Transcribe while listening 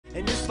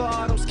for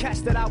all those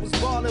cats that I was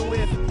ballin'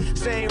 with.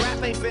 Saying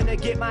rap ain't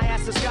finna get my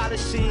ass a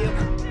scholarship.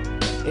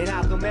 And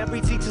how come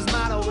every teacher's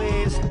motto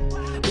is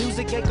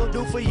music ain't gon'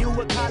 do for you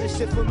what college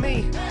did for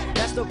me?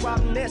 That's the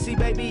problem there, see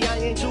baby, I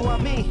ain't you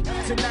on me.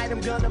 Tonight I'm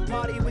gonna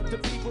party with the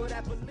people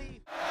that believe.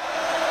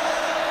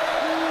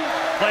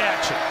 Play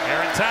action,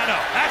 Arantano,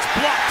 that's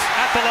blocked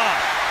at the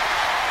line.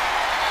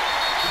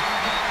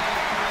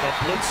 The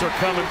blitz are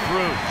coming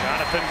through.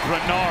 Jonathan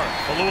Greenard,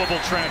 the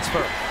Louisville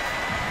transfer.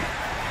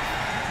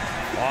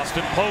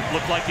 Austin Pope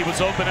looked like he was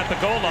open at the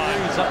goal line.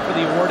 He's up for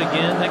the award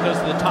again. That goes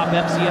to the top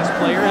FCS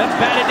player. That's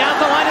batted down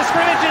the line of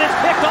scrimmage and it's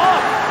picked off.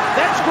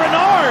 That's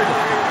Greenard.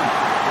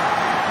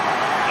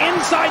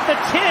 Inside the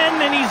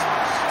 10 and he's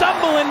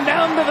stumbling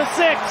down to the 6.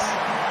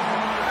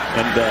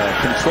 And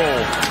control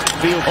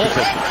field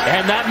position.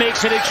 And that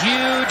makes it a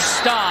huge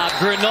stop.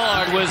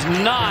 Greenard was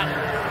not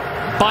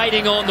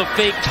biting on the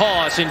fake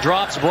toss and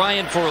drops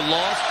Bryant for a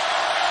loss.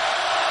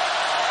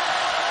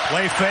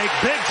 Play fake,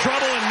 big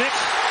trouble, and Nix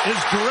is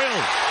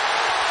drilled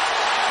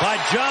by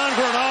John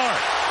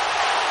Greenard.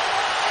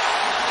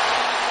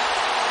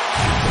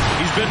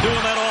 He's been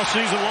doing that all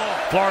season long.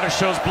 Florida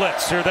shows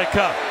blitz. Here they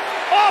come.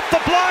 Off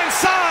the blind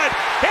side.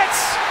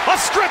 It's a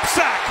strip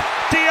sack.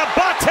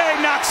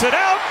 Diabate knocks it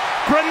out.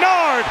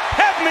 Greenard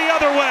heading the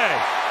other way.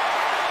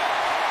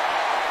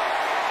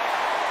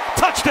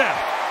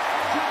 Touchdown.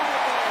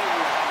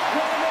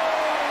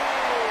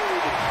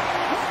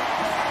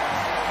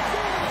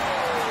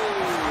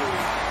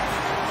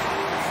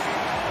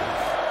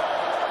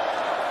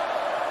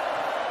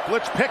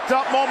 Blitz picked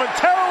up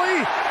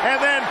momentarily, and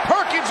then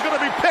Perkins going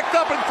to be picked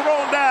up and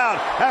thrown down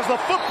as the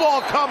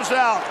football comes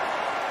out.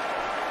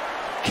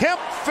 Kemp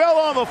fell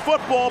on the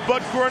football,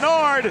 but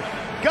Greenard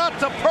got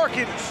to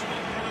Perkins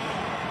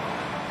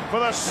for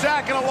the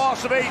sack and a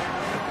loss of 8.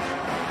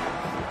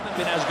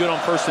 Been as good on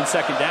first and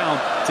second down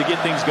to get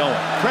things going.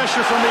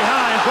 Pressure from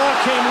behind, ball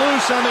came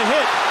loose on the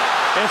hit,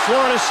 and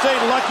Florida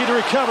State lucky to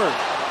recover.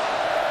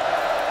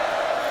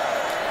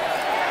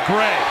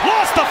 Gray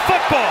lost the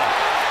football.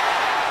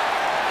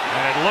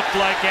 And it looked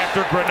like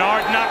after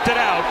Greenard knocked it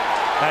out,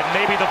 that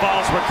maybe the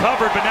ball's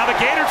recovered, but now the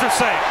Gators are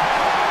saying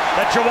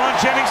that Jawan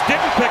Jennings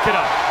didn't pick it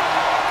up.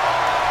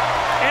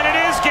 And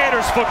it is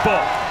Gators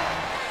football.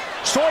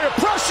 Sawyer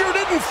pressure,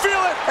 didn't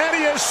feel it, and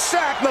he is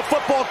sacked. The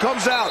football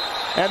comes out.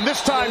 And this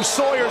time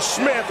Sawyer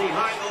Smith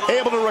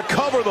able to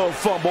recover the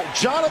fumble.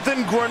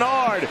 Jonathan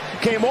Greenard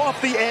came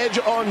off the edge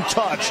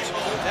untouched.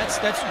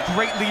 That's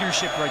great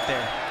leadership right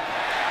there.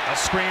 A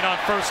screen on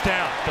first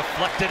down,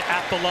 deflected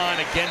at the line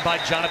again by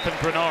Jonathan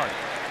Greenard.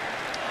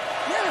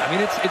 Yeah, I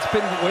mean, it's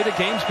been the way the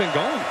game's been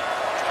going.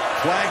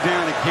 Flag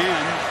down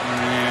again,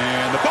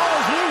 and the ball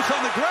is loose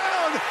on the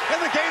ground, and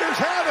the Gators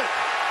have it.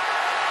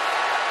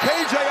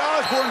 KJ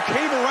Osborne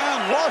came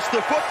around, lost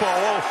the football.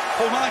 Oh,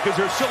 hold on, because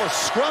there's still a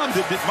scrum.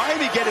 Did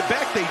Miami get it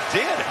back? They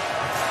did.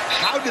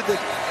 How did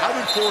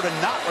Florida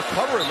not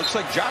recover? It looks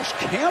like Josh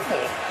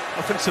Campbell,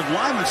 offensive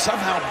lineman,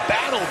 somehow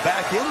battled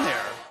back in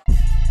there.